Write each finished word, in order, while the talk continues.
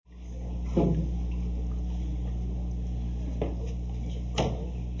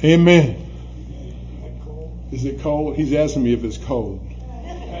Amen. Is it cold? He's asking me if it's cold.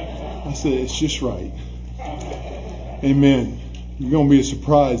 I said, it's just right. Amen. You're going to be a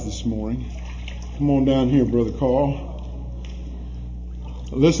surprise this morning. Come on down here, Brother Carl.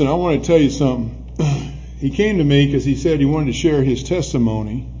 Listen, I want to tell you something. He came to me because he said he wanted to share his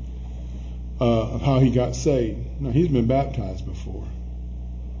testimony of how he got saved. Now, he's been baptized before.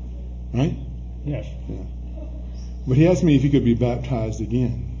 Right? Yes. Yeah. But he asked me if he could be baptized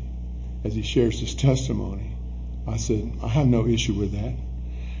again as he shares his testimony. I said, I have no issue with that.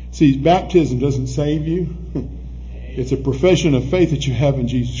 See, baptism doesn't save you. It's a profession of faith that you have in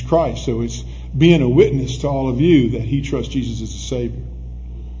Jesus Christ. So it's being a witness to all of you that he trusts Jesus as a Savior.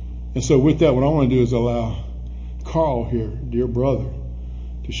 And so with that, what I want to do is allow Carl here, dear brother,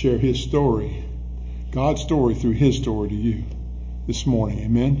 to share his story, God's story through his story to you this morning.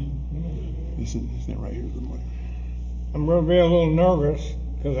 Amen? Isn't that right here this morning? I'm going to be a little nervous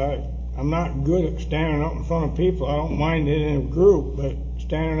because I'm not good at standing up in front of people. I don't mind it in a group, but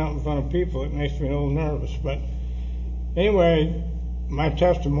standing up in front of people, it makes me a little nervous. But anyway, my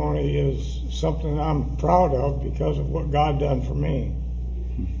testimony is something I'm proud of because of what God done for me.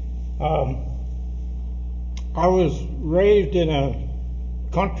 I was raised in a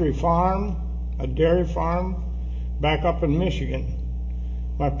country farm, a dairy farm, back up in Michigan.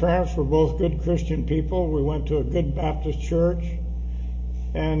 My parents were both good Christian people. We went to a good Baptist church.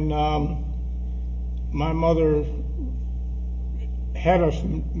 And my mother had us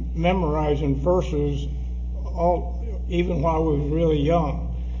memorizing verses even while we was really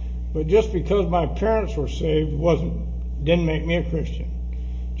young. But just because my parents were saved didn't make me a Christian.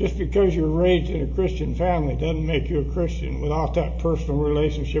 Just because you're raised in a Christian family doesn't make you a Christian without that personal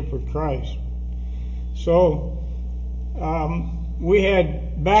relationship with Christ. So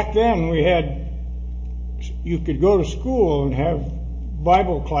back then you could go to school and have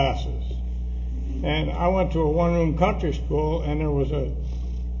Bible classes. And I went to a one-room country school, and there was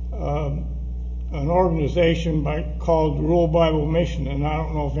an organization called Rural Bible Mission, and I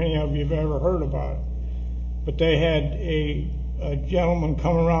don't know if any of you have ever heard about it. But they had a gentleman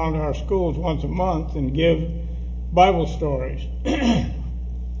come around our schools once a month and give Bible stories.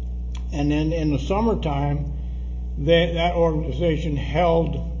 And then in the summertime, that organization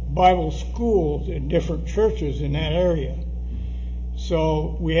held Bible schools in different churches in that area.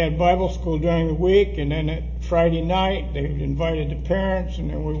 So we had Bible school during the week, and then at Friday night they invited the parents, and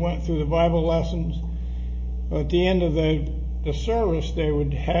then we went through the Bible lessons. At the end of the service, they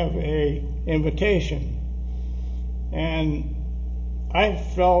would have a invitation. And I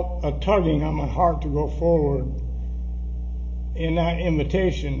felt a tugging on my heart to go forward in that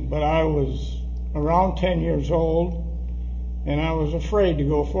invitation, but I was around 10 years old, and I was afraid to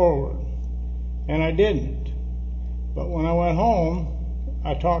go forward, and I didn't. But when I went home,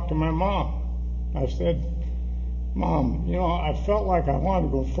 I talked to my mom. I said, Mom, I felt like I wanted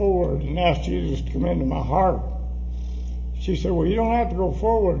to go forward and ask Jesus to come into my heart. She said, well, you don't have to go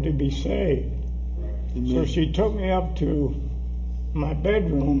forward to be saved. Amen. So she took me up to my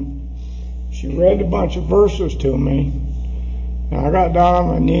bedroom. She read a bunch of verses to me, and I got down on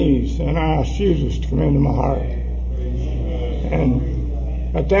my knees and I asked Jesus to come into my heart.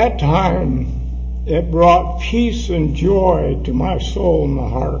 And at that time, it brought peace and joy to my soul and my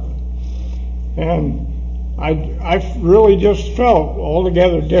heart. And I really just felt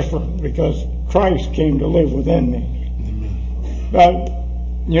altogether different because Christ came to live within me. But,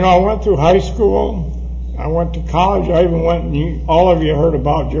 I went through high school. I went to college. I even went, all of you heard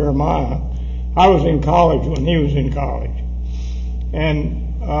about Jeremiah. I was in college when he was in college.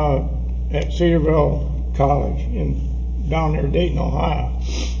 And at Cedarville College down near Dayton, Ohio.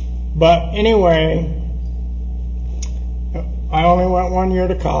 But anyway, I only went 1 year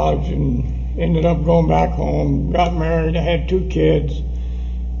to college and ended up going back home, got married, I had 2 kids,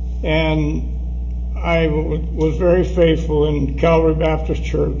 and I was very faithful in Calvary Baptist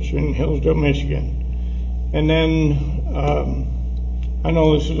Church in Hillsdale, Michigan. And then, I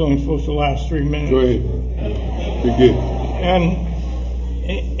know this is only supposed to last 3 minutes. Go ahead. Be good. And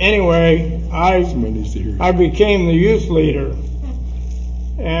anyway, I became the youth leader.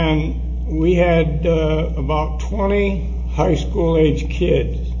 And we had about 20 high school age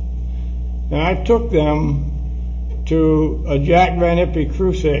kids. And I took them to a Jack Van Ippy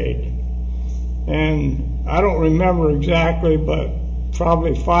crusade. And I don't remember exactly, but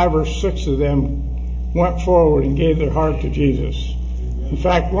probably 5 or 6 of them went forward and gave their heart to Jesus. In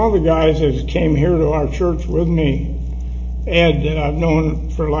fact, one of the guys that came here to our church with me, Ed, that I've known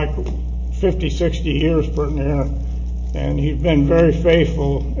for like 50, 60 years pretty near, And he's been very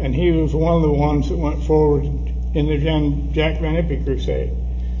faithful, and he was one of the ones that went forward in the Jack Van Ippy crusade.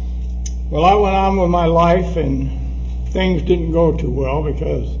 Well, I went on with my life, and things didn't go too well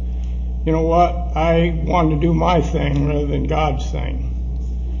because, you know what, I wanted to do my thing rather than God's thing.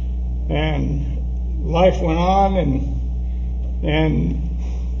 And life went on, and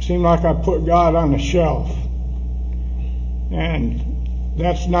it seemed like I put God on the shelf. And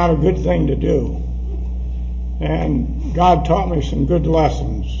that's not a good thing to do. And God taught me some good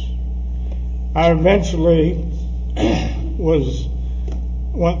lessons. I eventually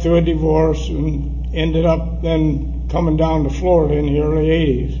went through a divorce and ended up then coming down to Florida in the early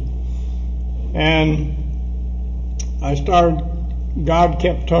 80s. And God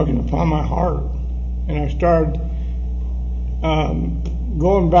kept tugging upon my heart. And I started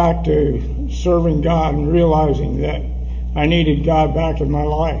going back to serving God and realizing that I needed God back in my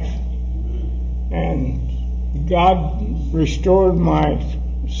life. And God restored my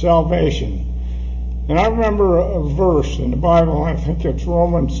salvation. And I remember a verse in the Bible, I think it's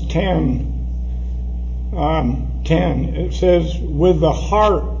Romans 10:10. It says, with the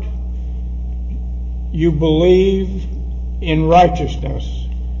heart you believe in righteousness,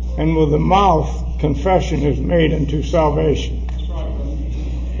 and with the mouth confession is made unto salvation.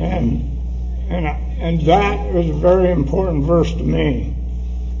 And that was a very important verse to me.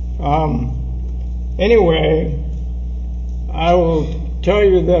 Anyway, I will tell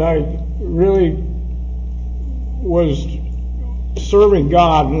you that I really was serving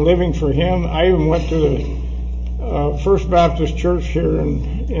God and living for Him. I even went to the First Baptist Church here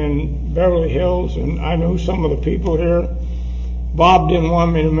in Beverly Hills, and I knew some of the people here. Bob didn't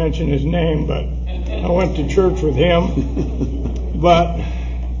want me to mention his name, but I went to church with him. But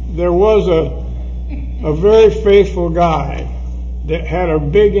there was a very faithful guy that had a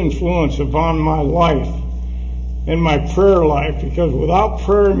big influence upon my life and my prayer life, because without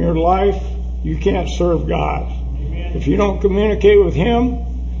prayer in your life, you can't serve God. Amen. If you don't communicate with Him,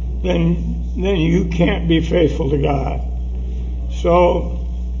 then you can't be faithful to God. So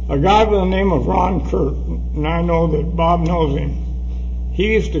a guy by the name of Ron Kurt, and I know that Bob knows him,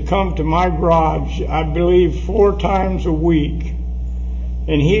 he used to come to my garage, I believe, 4 times a week.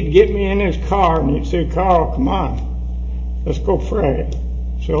 And he'd get me in his car and he'd say, Carl, come on, let's go pray.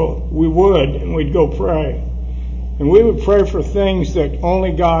 So we would, and we'd go pray. And we would pray for things that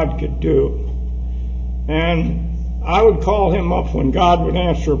only God could do. And I would call him up when God would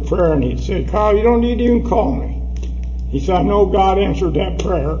answer a prayer, and he'd say, Carl, you don't need to even call me. He said, I know God answered that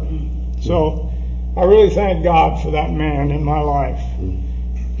prayer. So I really thank God for that man in my life.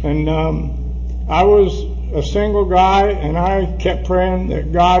 And I was a single guy, and I kept praying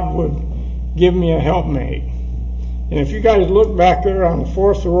that God would give me a helpmate. And if you guys look back there on the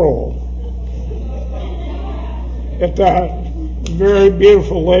 4th row at that very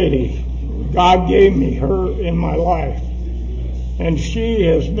beautiful lady, God gave me her in my life. And she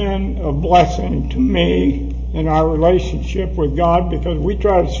has been a blessing to me in our relationship with God, because we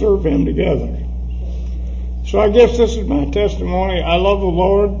try to serve Him together. So I guess this is my testimony. I love the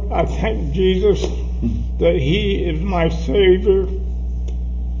Lord. I thank Jesus that He is my Savior.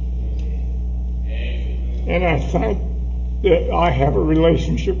 And I thank that I have a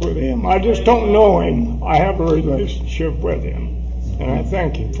relationship with Him. I just don't know Him. I have a relationship with Him. And I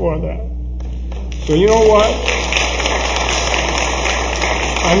thank Him for that. So you know what?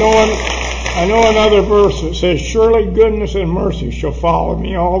 I know another verse that says, surely goodness and mercy shall follow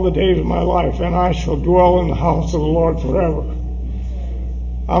me all the days of my life, and I shall dwell in the house of the Lord forever.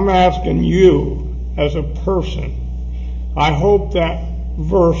 I'm asking you as a person, I hope that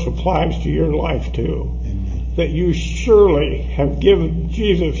verse applies to your life too. Amen. That you surely have given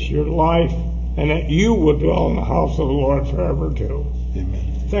Jesus your life, and that you will dwell in the house of the Lord forever too.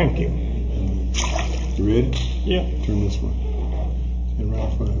 Amen. Thank you. Amen. You ready? Yeah. Turn this one. Stand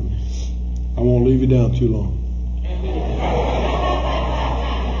right in front of me. I won't leave you down too long.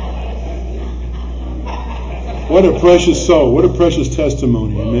 What a precious soul. What a precious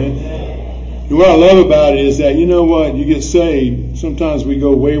testimony. Amen. And what I love about it is that, you know what, you get saved. Sometimes we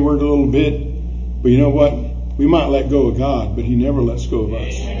go wayward a little bit. But you know what? We might let go of God, but He never lets go of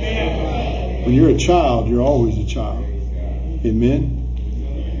us. When you're a child, you're always a child.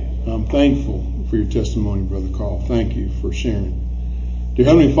 Amen. I'm thankful for your testimony, Brother Carl. Thank you for sharing. Dear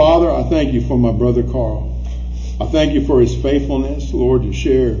Heavenly Father, I thank you for my brother Carl. I thank you for his faithfulness, Lord, to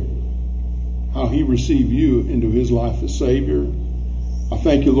share how he received you into his life as Savior. I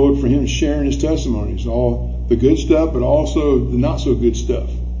thank you, Lord, for him sharing his testimonies, all the good stuff, but also the not so good stuff.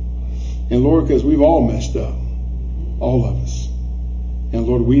 And Lord, because we've all messed up, all of us. And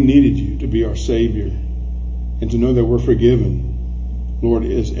Lord, we needed you to be our Savior. and to know that we're forgiven, Lord,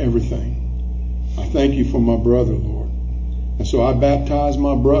 is everything. I thank you for my brother, Lord. And so I baptize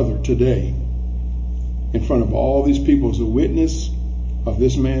my brother today in front of all these people as a witness of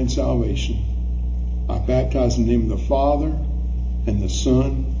this man's salvation. I baptize in the name of the Father and the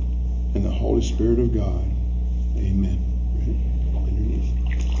Son and the Holy Spirit of God. Amen.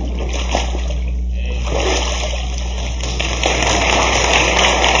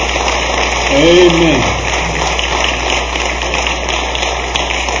 Amen.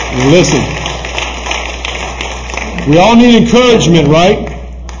 And listen, we all need encouragement, right?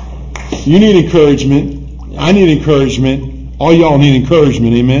 You need encouragement. I need encouragement. All y'all need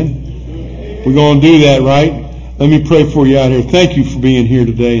encouragement. Amen. We're going to do that, right? Let me pray for you out here. Thank you for being here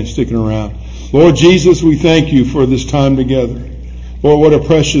today and sticking around. Lord Jesus, we thank you for this time together. Lord, what a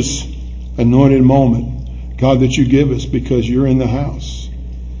precious anointed moment, God, that you give us because you're in the house.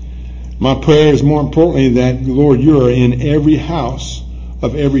 My prayer is more importantly that, Lord, you are in every house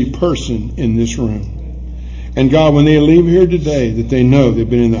of every person in this room. And God, when they leave here today, that they know they've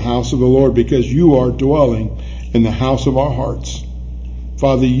been in the house of the Lord because you are dwelling in the house of our hearts.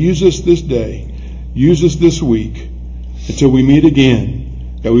 Father, use us this day. Use us this week until we meet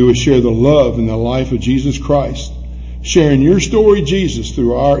again, that we will share the love and the life of Jesus Christ, sharing your story, Jesus,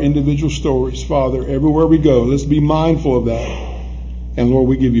 through our individual stories. Father, everywhere we go, let's be mindful of that. And Lord,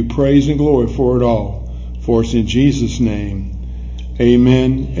 we give you praise and glory for it all. For it's in Jesus' name.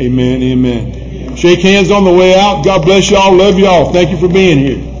 Amen, amen, amen. Shake hands on the way out. God bless y'all. Love y'all. Thank you for being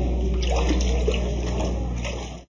here.